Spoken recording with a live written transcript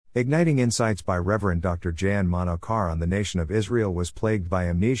Igniting Insights by Reverend Dr. Jan Manokar on the nation of Israel was plagued by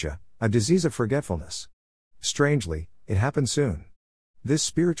amnesia, a disease of forgetfulness. Strangely, it happened soon. This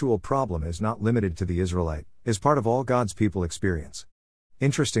spiritual problem is not limited to the Israelite, is part of all God's people experience.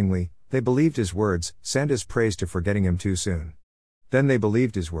 Interestingly, they believed his words, sang his praise to forgetting him too soon. Then they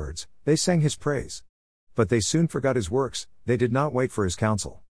believed his words, they sang his praise. But they soon forgot his works, they did not wait for his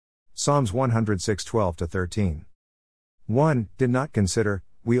counsel. Psalms 106:12-13. 1. Did not consider,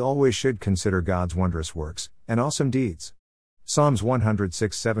 we always should consider God's wondrous works, and awesome deeds. Psalms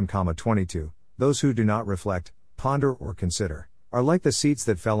 106:7-22, those who do not reflect, ponder or consider, are like the seeds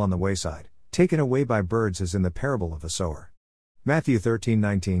that fell on the wayside, taken away by birds as in the parable of the sower. Matthew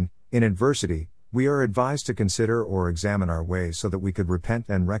 13:19, in adversity, we are advised to consider or examine our ways so that we could repent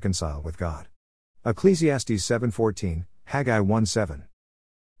and reconcile with God. Ecclesiastes 7:14, Haggai 1:7.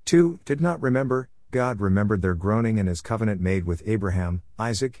 2. Did not remember, God remembered their groaning and his covenant made with Abraham,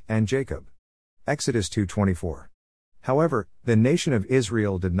 Isaac, and Jacob. Exodus 2:24. However, the nation of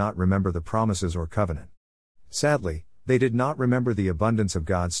Israel did not remember the promises or covenant. Sadly, they did not remember the abundance of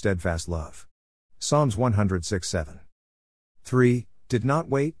God's steadfast love. Psalms 106:7. 3. Did not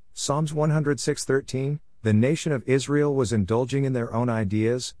wait, Psalms 106:13, the nation of Israel was indulging in their own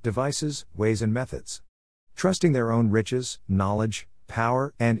ideas, devices, ways and methods. Trusting their own riches, knowledge,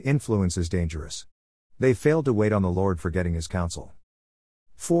 power, and influence is dangerous. They failed to wait on the Lord, forgetting his counsel.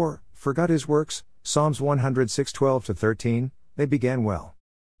 4. Forgot his works, Psalms 106:12-13, they began well.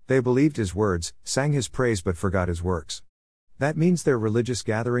 They believed his words, sang his praise but forgot his works. That means their religious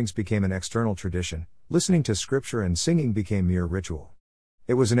gatherings became an external tradition, listening to scripture and singing became mere ritual.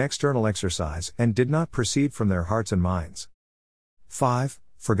 It was an external exercise and did not proceed from their hearts and minds. 5.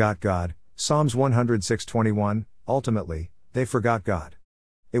 Forgot God, Psalms 106:21, ultimately, they forgot God.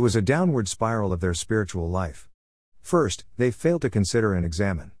 It was a downward spiral of their spiritual life. First, they failed to consider and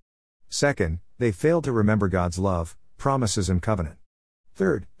examine. Second, they failed to remember God's love, promises and covenant.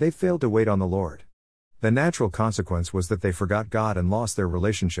 Third, they failed to wait on the Lord. The natural consequence was that they forgot God and lost their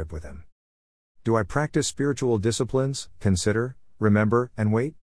relationship with him. Do I practice spiritual disciplines, consider, remember, and wait?